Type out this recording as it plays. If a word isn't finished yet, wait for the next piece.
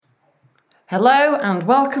Hello and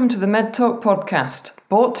welcome to the MedTalk podcast,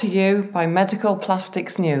 brought to you by Medical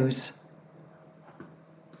Plastics News.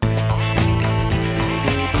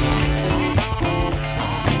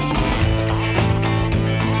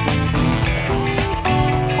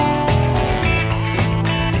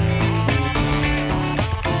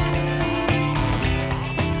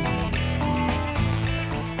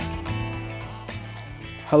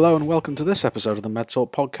 Hello and welcome to this episode of the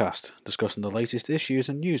MedTalk podcast, discussing the latest issues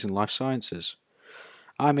and news in life sciences.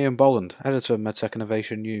 I'm Ian Bolland, editor of MedTech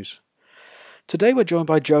Innovation News. Today we're joined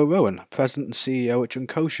by Joe Rowan, President and CEO at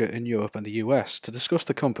Junkosha in Europe and the US, to discuss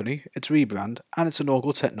the company, its rebrand, and its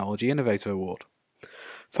inaugural Technology Innovator Award.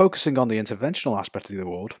 Focusing on the interventional aspect of the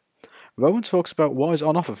award, Rowan talks about what is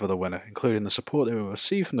on offer for the winner, including the support they will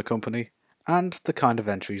receive from the company and the kind of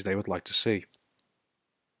entries they would like to see.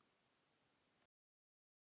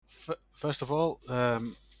 First of all,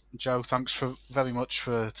 Joe, thanks very much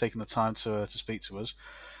for taking the time to speak to us.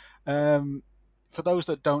 For those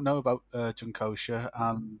that don't know about Junkosha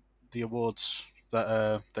and the awards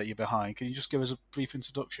that you're behind, can you just give us a brief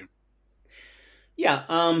introduction? Yeah,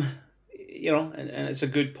 and it's a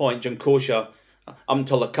good point. Junkosha, up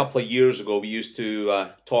until a couple of years ago, we used to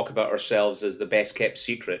talk about ourselves as the best kept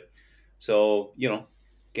secret. So,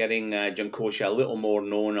 getting Junkosha a little more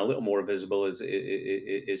known, a little more visible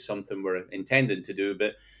is something we're intending to do.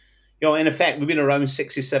 But, in effect, we've been around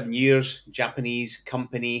 67 years, Japanese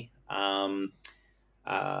company.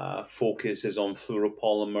 Focuses on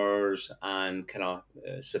fluoropolymers and kind of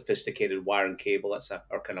sophisticated wire and cable. That's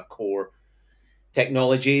our kind of core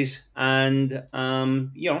technologies. And,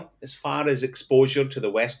 as far as exposure to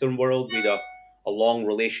the Western world, we had a long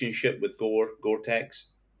relationship with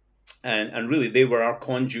Gore-Tex. And really, they were our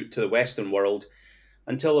conduit to the Western world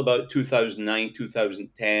until about 2009,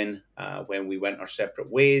 2010, when we went our separate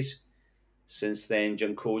ways. Since then,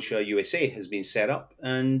 Junkosha USA has been set up,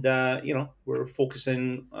 and we're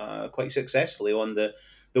focusing quite successfully on the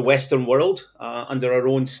Western world under our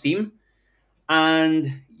own steam.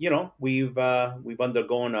 And we've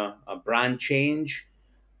undergone a brand change,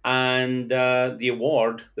 and the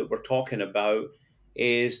award that we're talking about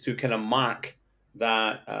is to kind of mark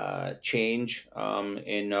that change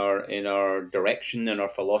in our direction and our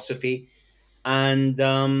philosophy. And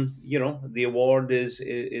the award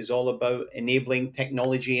is all about enabling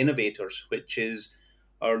technology innovators, which is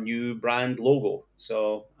our new brand logo.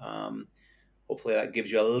 So hopefully that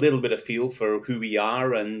gives you a little bit of feel for who we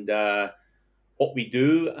are and what we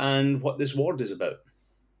do and what this award is about.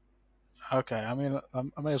 Okay, I mean,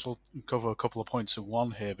 I may as well cover a couple of points in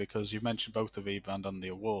one here because you've mentioned both the rebrand and the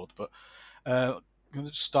award. But I'm going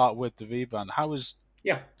to start with the rebrand. How's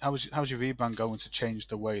Yeah. your rebrand going to change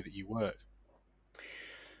the way that you work?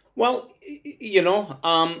 Well,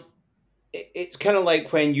 it's kind of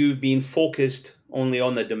like when you've been focused only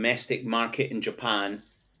on the domestic market in Japan,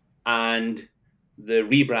 and the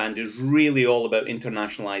rebrand is really all about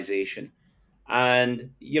internationalization.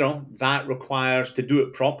 And, that requires, to do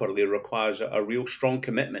it properly, requires a real strong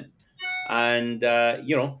commitment. And, that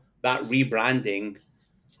rebranding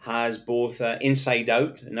has both inside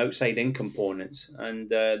out and outside in components. And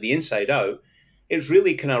the inside out is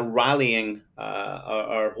really kind of rallying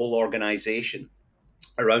our whole organization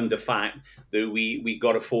around the fact that we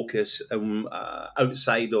got to focus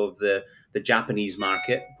outside of the Japanese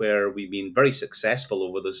market, where we've been very successful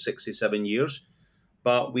over those 67 years.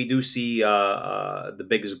 But we do see the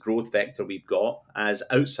biggest growth vector we've got as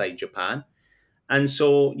outside Japan. And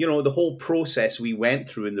so, the whole process we went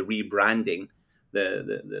through in the rebranding,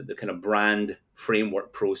 the kind of brand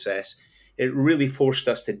framework process, it really forced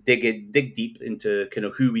us to dig deep into kind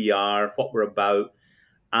of who we are, what we're about.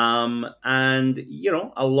 And,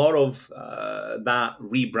 a lot of that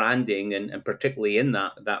rebranding, and particularly in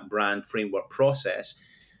that brand framework process,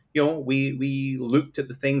 we looked at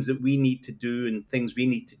the things that we need to do and things we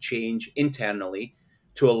need to change internally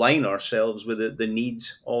to align ourselves with the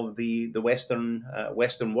needs of the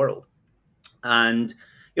Western world. And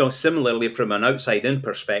similarly, from an outside in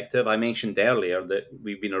perspective, I mentioned earlier that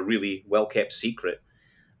we've been a really well kept secret.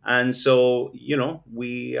 And so,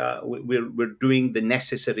 we're doing the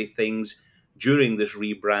necessary things during this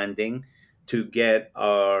rebranding to get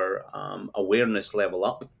our awareness level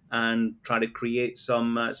up and try to create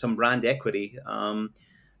some brand equity.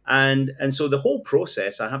 And so the whole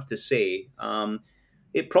process, I have to say,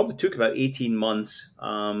 it probably took about 18 months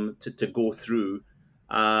to go through.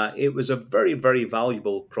 It was a very, very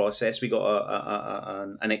valuable process. We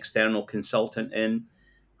got an external consultant in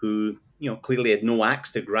who clearly had no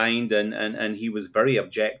axe to grind, and he was very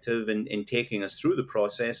objective in taking us through the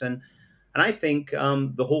process. And I think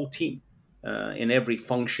the whole team in every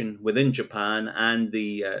function within Japan, and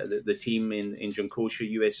the team in Junkosha,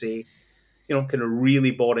 USA, kind of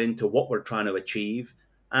really bought into what we're trying to achieve.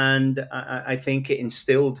 And I think it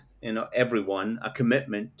instilled in everyone a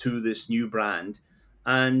commitment to this new brand.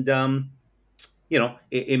 And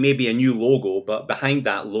it may be a new logo, but behind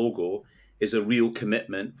that logo is a real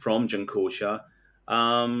commitment from Jankosha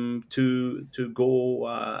to go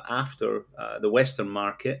after the Western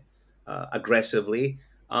market aggressively,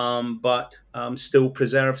 but still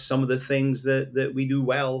preserve some of the things that we do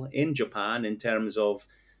well in Japan in terms of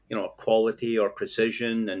quality or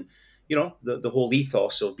precision, and the whole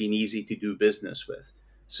ethos of being easy to do business with.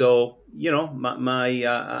 So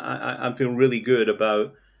I'm feeling really good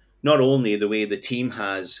about not only the way the team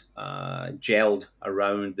has gelled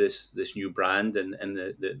around this new brand and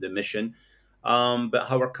the mission, but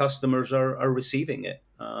how our customers are receiving it.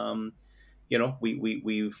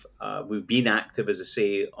 We've been active, as I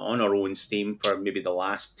say, on our own steam for maybe the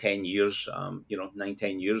last 10 years, 9,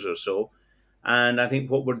 10 years or so. And I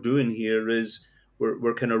think what we're doing here is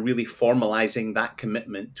we're kind of really formalizing that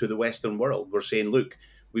commitment to the Western world. We're saying, look,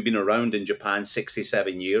 we've been around in Japan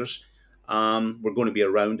 67 years. We're going to be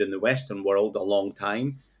around in the Western world a long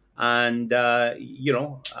time. And,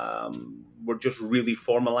 we're just really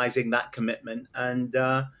formalizing that commitment. And,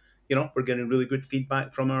 we're getting really good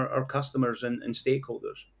feedback from our customers and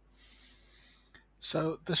stakeholders.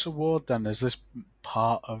 So this award then, is this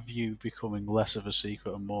part of you becoming less of a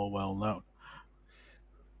secret and more well known?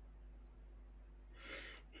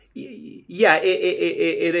 Yeah,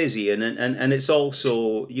 it is, Ian, and it's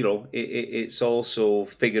also it's also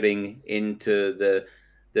figuring into the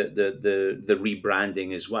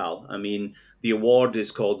rebranding as well. I mean, the award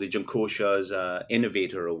is called the Junkosha's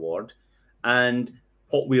Innovator Award, and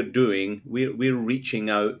what we're doing, we're reaching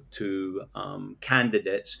out to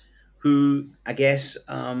candidates who, I guess,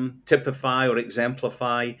 typify or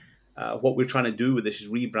exemplify what we're trying to do with this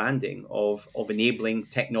rebranding of enabling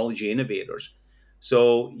technology innovators.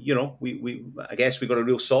 So, we I guess we got a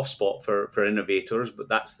real soft spot for innovators, but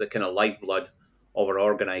that's the kind of lifeblood of our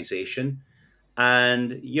organization.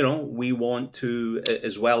 And we want to,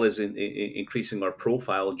 as well as increasing our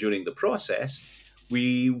profile during the process,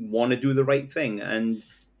 we want to do the right thing. And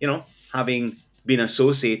having been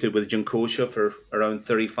associated with Junkosha for around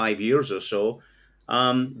 35 years or so,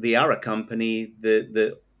 they are a company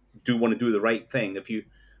that do want to do the right thing. If you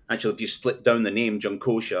split down the name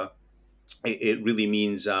Junkosha, it really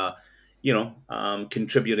means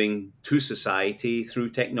contributing to society through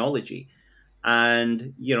technology.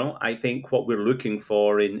 And I think what we're looking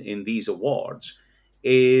for in these awards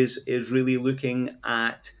is really looking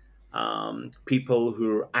at people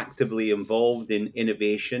who are actively involved in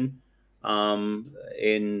innovation,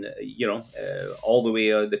 in all the way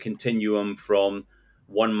the continuum from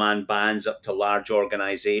one man bands up to large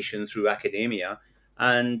organizations through academia.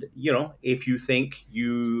 And if you think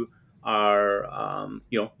you are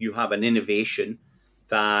you have an innovation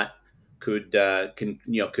that could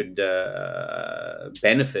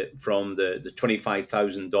benefit from the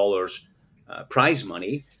 $25,000 prize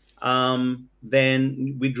money,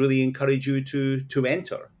 then we'd really encourage you to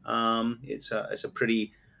enter. It's a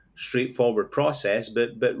pretty straightforward process,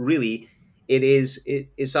 but really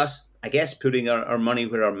it's us, I guess, putting our money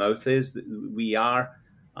where our mouth is. We are.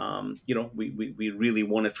 We really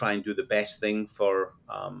want to try and do the best thing for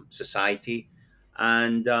society.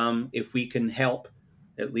 And if we can help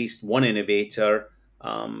at least one innovator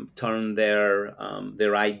turn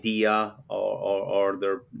their idea or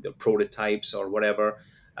their prototypes or whatever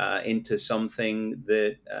into something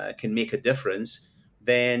that can make a difference,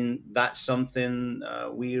 then that's something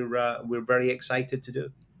we're very excited to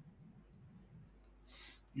do.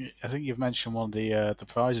 I think you've mentioned one of the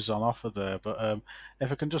prizes on offer there, but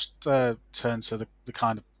if I can just turn to the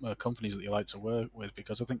kind of companies that you like to work with,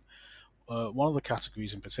 because I think one of the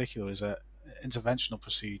categories in particular is interventional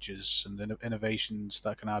procedures and innovations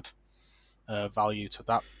that can add value to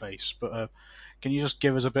that base. But can you just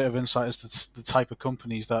give us a bit of insight as to the type of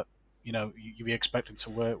companies that you'd be expecting to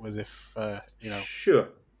work with if Sure.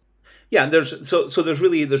 Yeah, there's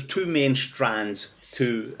two main strands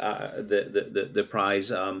to the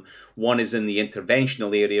prize. One is in the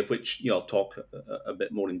interventional area, which I'll talk a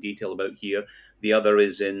bit more in detail about here. The other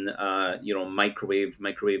is in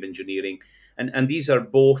microwave engineering, and these are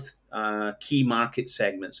both key market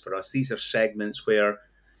segments for us. These are segments where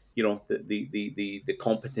the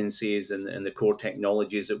competencies and the core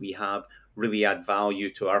technologies that we have really add value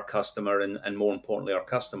to our customer, and more importantly our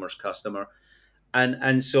customer's customer.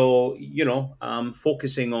 And so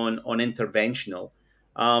focusing on interventional,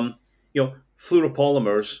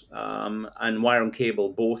 fluoropolymers and wire and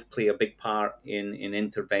cable both play a big part in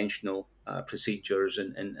interventional procedures,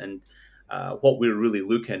 and what we're really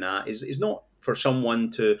looking at is not for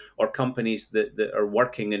someone to, or companies that are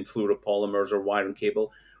working in fluoropolymers or wire and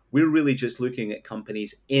cable. We're really just looking at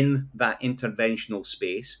companies in that interventional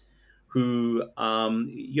space who,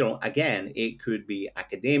 again, it could be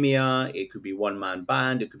academia, it could be one man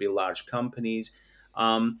band, it could be large companies.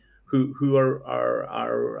 Who who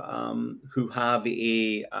have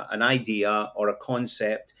an idea or a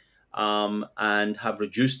concept, and have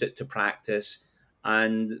reduced it to practice,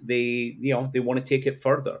 and they want to take it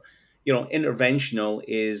further. Interventional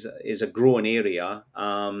is a growing area,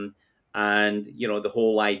 and the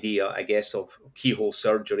whole idea, I guess, of keyhole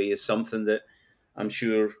surgery is something that I'm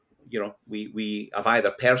sure we have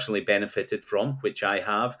either personally benefited from, which I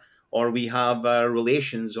have, or we have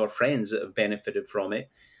relations or friends that have benefited from it.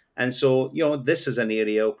 And so, this is an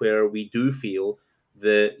area where we do feel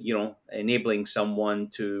that, enabling someone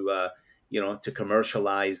to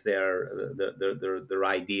commercialize their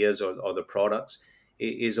ideas or their products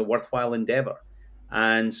is a worthwhile endeavor.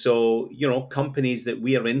 And so, companies that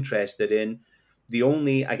we are interested in, the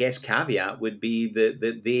only, I guess, caveat would be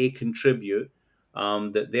that they contribute,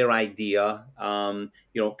 that their idea,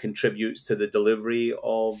 contributes to the delivery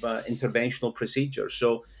of interventional procedures.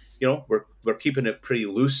 So, we're keeping it pretty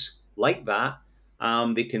loose like that.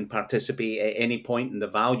 They can participate at any point in the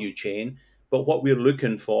value chain, but what we're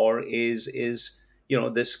looking for is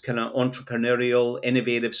this kind of entrepreneurial,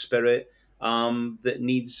 innovative spirit, that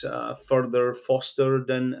needs further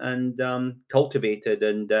fostered and cultivated,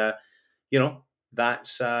 and you know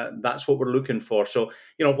that's what we're looking for. So,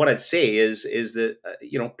 what I'd say is that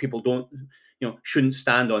people don't shouldn't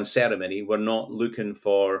stand on ceremony. We're not looking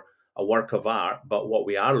for a work of art, but what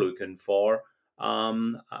we are looking for,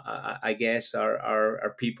 I guess,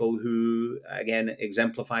 are people who, again,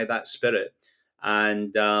 exemplify that spirit.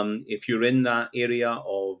 And if you're in that area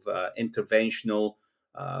of interventional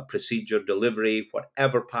procedure delivery,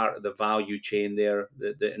 whatever part of the value chain there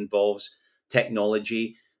that involves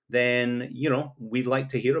technology, then we'd like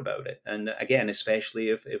to hear about it. And again, especially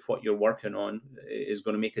if what you're working on is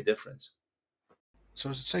going to make a difference. So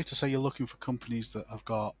is it safe to say you're looking for companies that have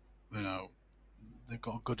got, you know, they've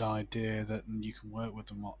got a good idea that and you can work with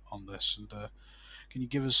them on this? And can you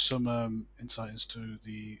give us some insight as to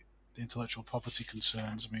the intellectual property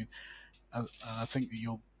concerns? I mean, I think that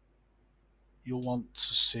you'll want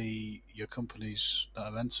to see your companies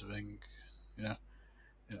that are entering, you know,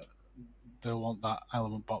 you know, they'll want that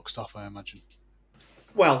element boxed off, I imagine.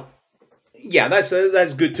 Well, yeah,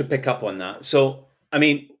 that's good to pick up on that. So, I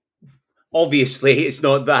mean, obviously, it's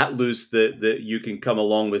not that loose that you can come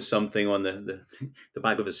along with something on the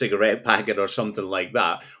back of a cigarette packet or something like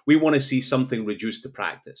that. We want to see something reduced to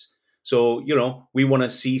practice. So, we want to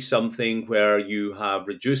see something where you have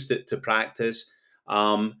reduced it to practice.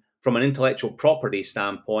 From an intellectual property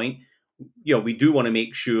standpoint, we do want to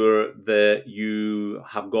make sure that you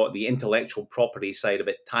have got the intellectual property side of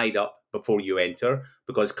it tied up before you enter,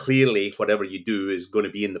 because clearly whatever you do is going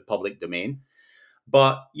to be in the public domain.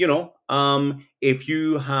 But if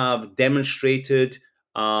you have demonstrated,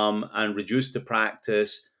 and reduced to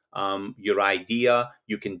practice, your idea,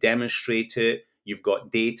 you can demonstrate it. You've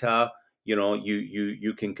got data.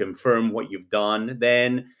 You can confirm what you've done.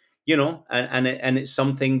 Then and it's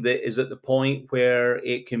something that is at the point where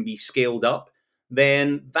it can be scaled up.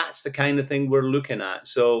 Then that's the kind of thing we're looking at.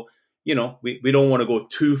 So we don't want to go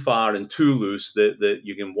too far and too loose that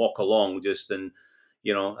you can walk along just and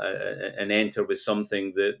enter with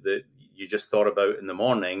something that you just thought about in the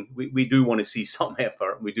morning. We do want to see some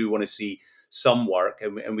effort. We do want to see some work,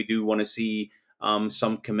 and we do want to see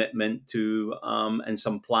some commitment to, and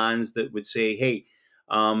some plans that would say, hey,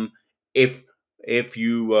 if if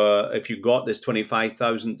you got this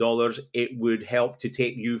 $25,000, it would help to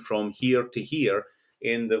take you from here to here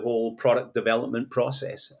in the whole product development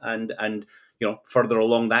process, and further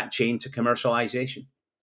along that chain to commercialization.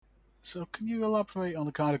 So can you elaborate on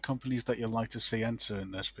the kind of companies that you'd like to see enter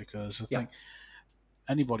in this? Because I Yeah, think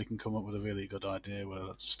anybody can come up with a really good idea, whether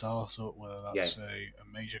that's a startup, whether yeah. that's a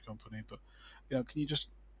major company. But can you just?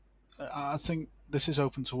 I think this is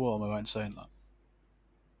open to all. Am I right in saying that?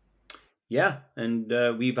 Yeah,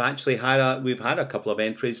 and we've had a couple of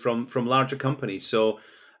entries from larger companies. So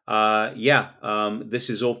yeah, this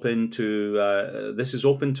is open to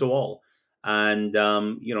all, and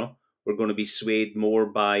we're going to be swayed more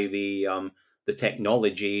by the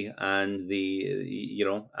technology and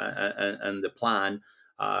and the plan,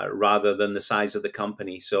 rather than the size of the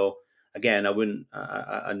company. So again, I wouldn't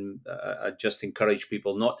I just encourage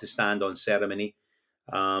people not to stand on ceremony.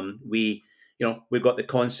 We we've got the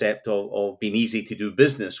concept of being easy to do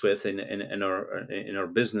business with in our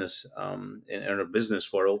business in our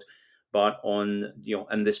business world. But on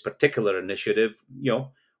in this particular initiative,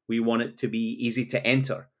 we want it to be easy to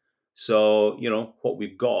enter. So what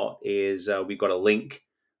we've got is we've got a link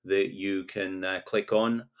that you can click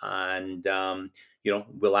on, and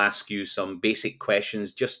we'll ask you some basic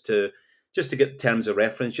questions just to get the terms of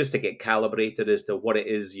reference, just to get calibrated as to what it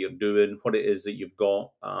is you're doing, what it is that you've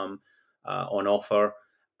got on offer.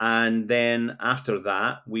 And then after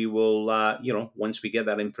that, we will, once we get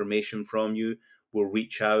that information from you, we'll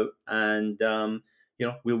reach out and,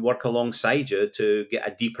 we'll work alongside you to get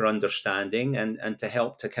a deeper understanding and to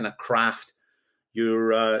help to kind of craft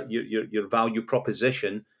your value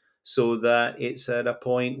proposition so that it's at a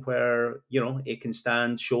point where it can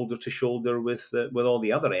stand shoulder to shoulder with all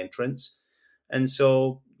the other entrants. And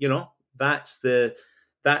so that's the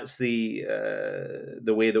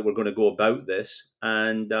way that we're going to go about this.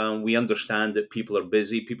 And we understand that people are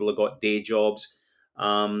busy, people have got day jobs,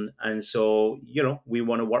 and so we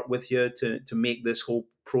want to work with you to make this whole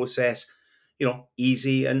process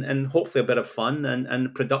easy and hopefully a bit of fun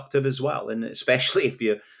and productive as well. And especially if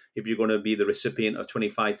you're going to be the recipient of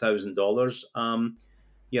 $25,000,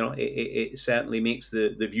 it certainly makes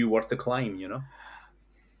the view worth the climb.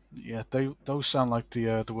 Yeah, those sound like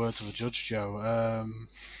the words of a judge, Joe. Am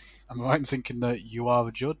I right in thinking that you are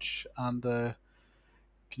a judge? And can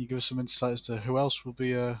you give us some insight as to who else will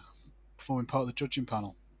be forming part of the judging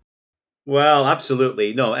panel? Well,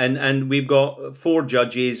 absolutely. No, and we've got four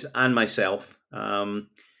judges and myself.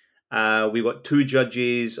 We've got two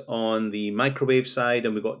judges on the microwave side,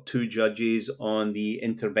 and we've got two judges on the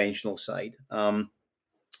interventional side. And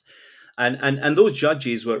those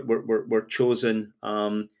judges were chosen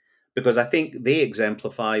because I think they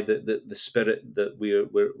exemplify the spirit that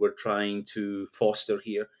we're trying to foster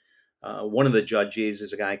here. One of the judges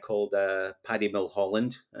is a guy called Paddy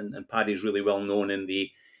Milholland, and Paddy's really well known in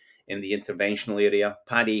the interventional area.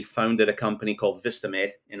 Paddy founded a company called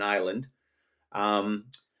Vistamed in Ireland. Um,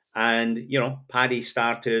 and Paddy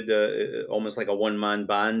started almost like a one-man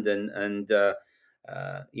band, and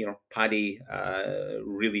Paddy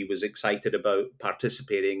really was excited about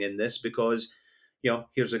participating in this because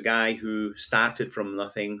here's a guy who started from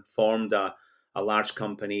nothing, formed a large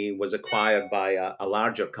company, was acquired by a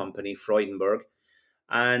larger company, Freudenberg.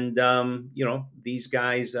 And these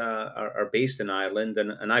guys are based in Ireland,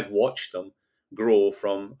 and I've watched them grow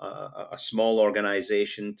from a small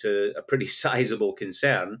organization to a pretty sizable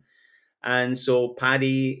concern. And so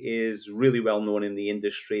Paddy is really well known in the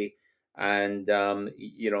industry, and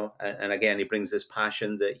and again, he brings this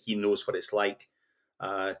passion that he knows what it's like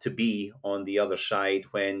to be on the other side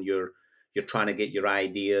when you're trying to get your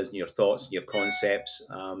ideas and your thoughts and your concepts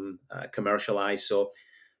commercialized.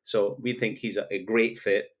 So we think he's a great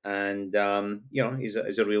fit, and he's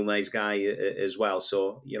a real nice guy as well.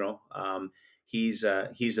 So he's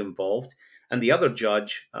involved. And the other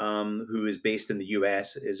judge, who is based in the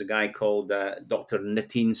US, is a guy called Dr.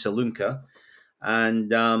 Nitin Salunka. And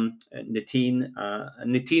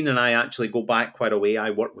Nitin and I actually go back quite a way. I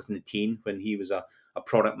worked with Nitin when he was a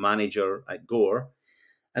product manager at Gore.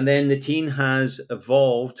 And then Nitin has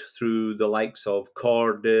evolved through the likes of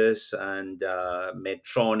Cordis and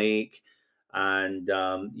Medtronic and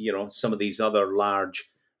some of these other large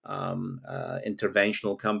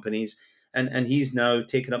interventional companies, and he's now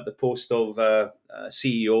taken up the post of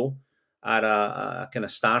CEO at a kind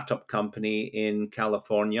of startup company in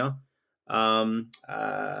California. And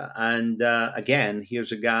again,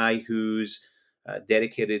 here's a guy who's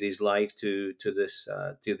dedicated his life to this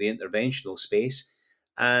to the interventional space,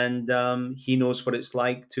 and he knows what it's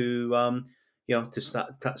like to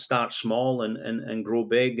start small and grow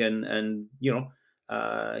big, and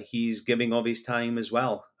he's giving of his time as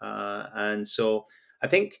well, and so I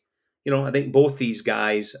think I think both these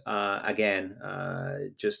guys again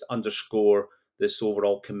just underscore this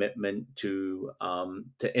overall commitment to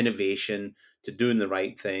innovation, to doing the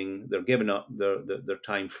right thing. They're giving up their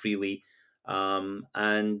time freely,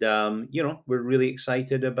 and we're really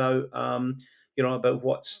excited about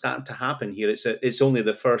what's starting to happen here. It's only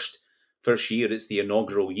the first year. It's the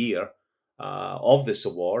inaugural year of this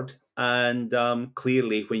award, and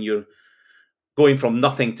clearly, when you're going from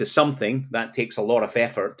nothing to something, that takes a lot of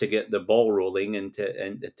effort to get the ball rolling and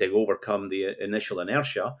to overcome the initial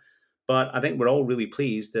inertia. But I think we're all really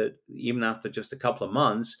pleased that even after just a couple of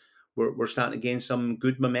months, we're starting to gain some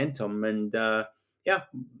good momentum, and yeah,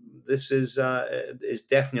 this is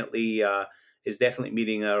definitely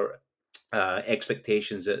meeting our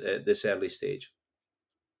expectations at this early stage.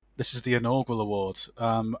 This is the inaugural award.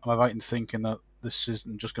 Am I right in thinking that this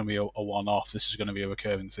isn't just going to be a one-off. This is going to be a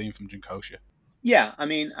recurring theme from Junkosia. Yeah, I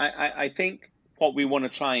mean, I think what we want to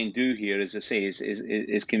try and do here, as I say,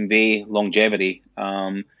 is convey longevity,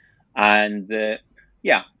 and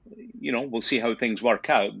yeah, we'll see how things work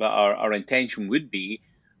out. But our intention would be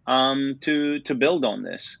to build on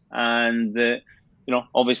this, and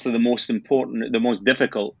obviously the most important, the most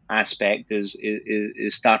difficult aspect is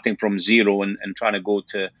starting from zero and trying to go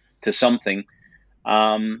to something.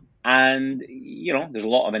 And there's a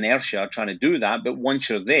lot of inertia trying to do that. But once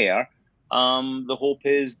you're there, the hope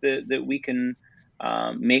is that we can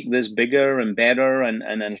make this bigger and better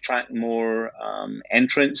and attract more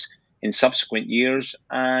entrants in subsequent years,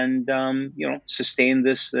 and sustain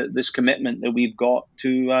this commitment that we've got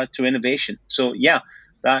to innovation. So yeah,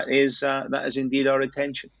 that is indeed our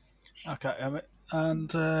intention. Okay,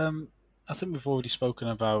 and I think we've already spoken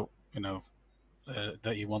about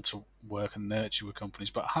that you want to work and nurture with companies,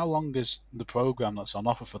 but how long is the program that's on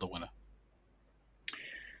offer for the winner?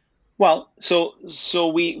 Well, so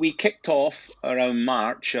we kicked off around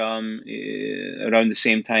March, around the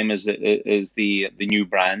same time as the new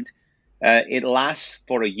brand. It lasts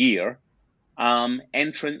for a year.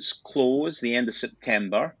 Entrants close the end of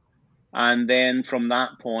September, and then from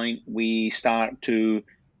that point we start to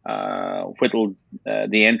whittle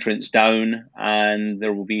the entrants down, and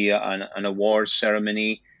there will be an awards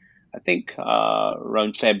ceremony, I think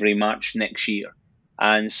around February, March next year.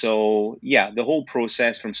 And so, yeah, the whole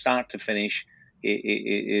process from start to finish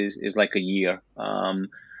is like a year. And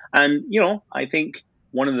I think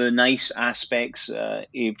one of the nice aspects,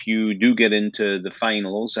 if you do get into the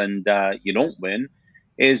finals and you don't win,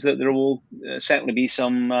 is that there will certainly be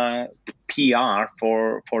some PR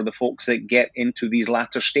for the folks that get into these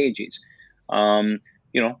latter stages.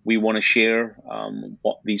 We want to share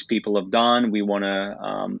what these people have done. We want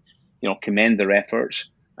to commend their efforts,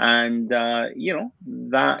 and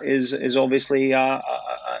that is obviously a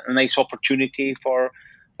nice opportunity for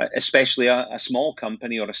especially a small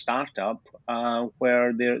company or a startup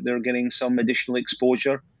where they're getting some additional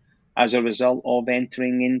exposure as a result of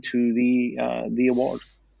entering into the award.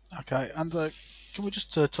 Okay, and can we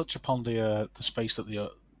just touch upon the space that the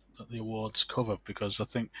awards cover? Because I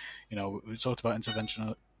think we talked about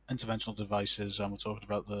interventional devices, and we talked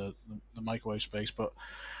about the microwave space, but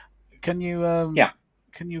can you Yeah.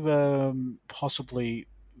 possibly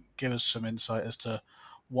give us some insight as to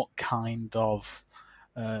what kind of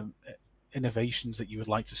um, innovations that you would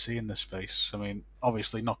like to see in this space? I mean,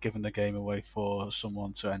 obviously, not giving the game away for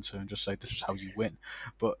someone to enter and just say this is how you win,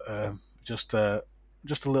 but just a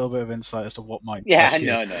little bit of insight as to what might Yeah,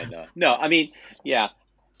 interest you. no. I mean, yeah,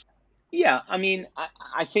 yeah. I mean,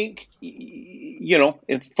 I think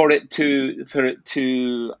if for it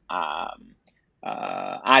to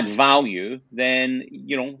add value, then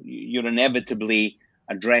you're inevitably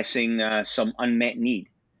addressing some unmet need.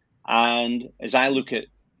 And as I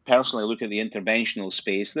personally look at the interventional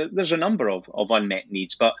space, there's a number of unmet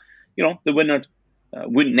needs, but the winner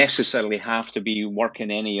wouldn't necessarily have to be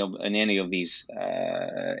working in any of these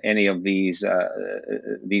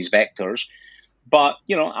vectors. But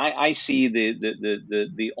I see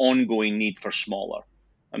the ongoing need for smaller.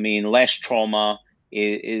 I mean, less trauma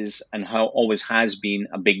is and how always has been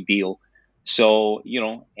a big deal. So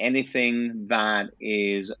anything that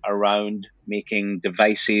is around making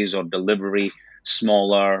devices or delivery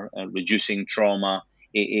smaller, reducing trauma,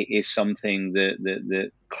 is something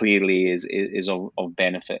that clearly is of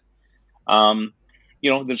benefit. Um,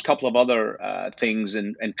 there's a couple of other things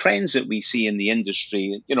and trends that we see in the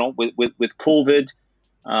industry. With COVID,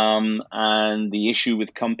 and the issue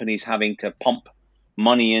with companies having to pump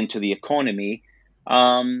money into the economy,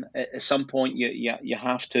 at some point you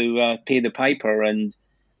have to pay the piper. And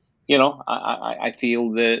I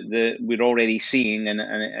feel that we're already seeing,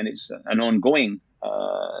 and it's an ongoing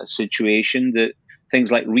situation, that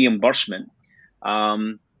things like reimbursement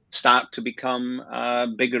start to become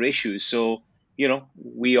bigger issues. So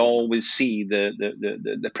we always see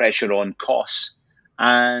the pressure on costs,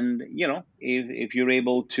 and if you're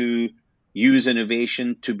able to use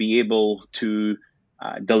innovation to be able to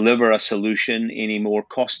deliver a solution in a more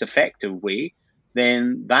cost-effective way,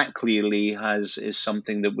 then that clearly is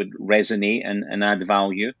something that would resonate and add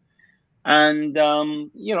value. And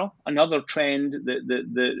another trend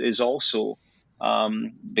that is also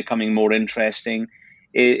becoming more interesting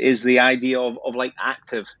is the idea of like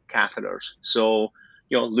active catheters. So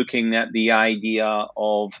looking at the idea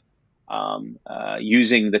of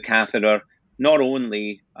using the catheter not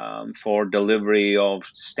only for delivery of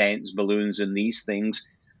stents, balloons, and these things,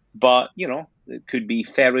 but it could be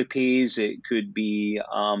therapies, it could be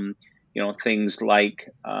things like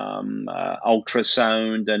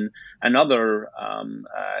ultrasound and other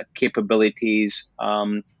capabilities,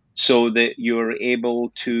 so that you're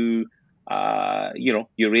able to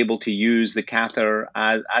use the catheter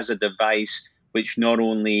as a device which not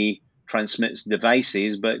only transmits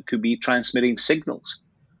devices but could be transmitting signals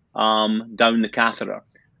down the catheter.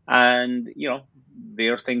 And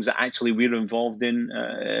there are things that actually we're involved in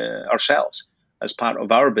ourselves as part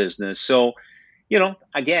of our business. So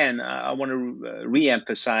again, I want to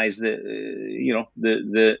re-emphasize that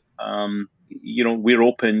we're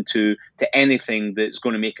open to anything that's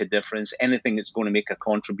going to make a difference, anything that's going to make a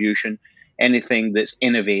contribution, anything that's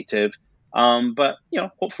innovative. But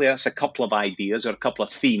hopefully that's a couple of ideas or a couple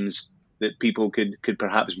of themes that people could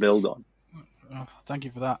perhaps build on. Thank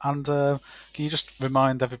you for that. And can you just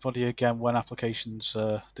remind everybody again when applications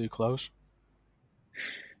do close?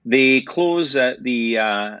 They close at the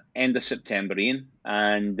end of September, Ian,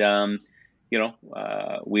 and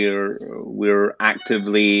we're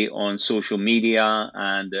actively on social media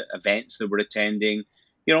and events that we're attending.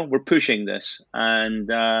 We're pushing this, and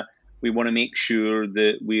we want to make sure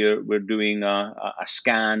that we're doing a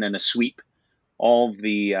scan and a sweep of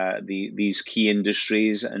these key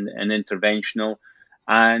industries and interventional,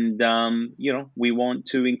 and we want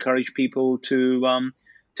to encourage people to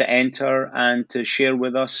enter and to share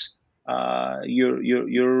with us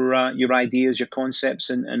your ideas, your concepts,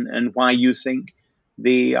 and why you think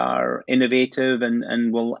they are innovative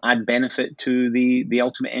and will add benefit to the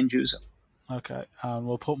ultimate end user. Okay, and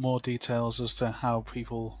we'll put more details as to how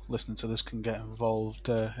people listening to this can get involved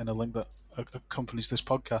in a link that accompanies this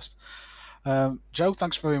podcast. Joe,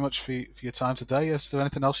 thanks very much for your time today. Is there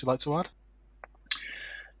anything else you'd like to add?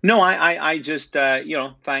 No, I just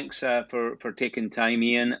thanks for taking time,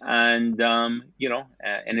 Ian, and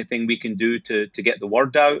anything we can do to get the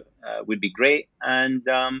word out would be great. And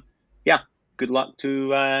good luck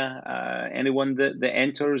to anyone that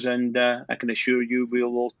enters, and I can assure you we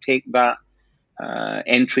will take that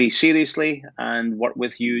entry seriously and work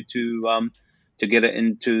with you to get it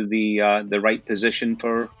into the right position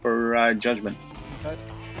for judgment. Okay.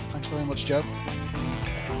 Thanks very much, Joe.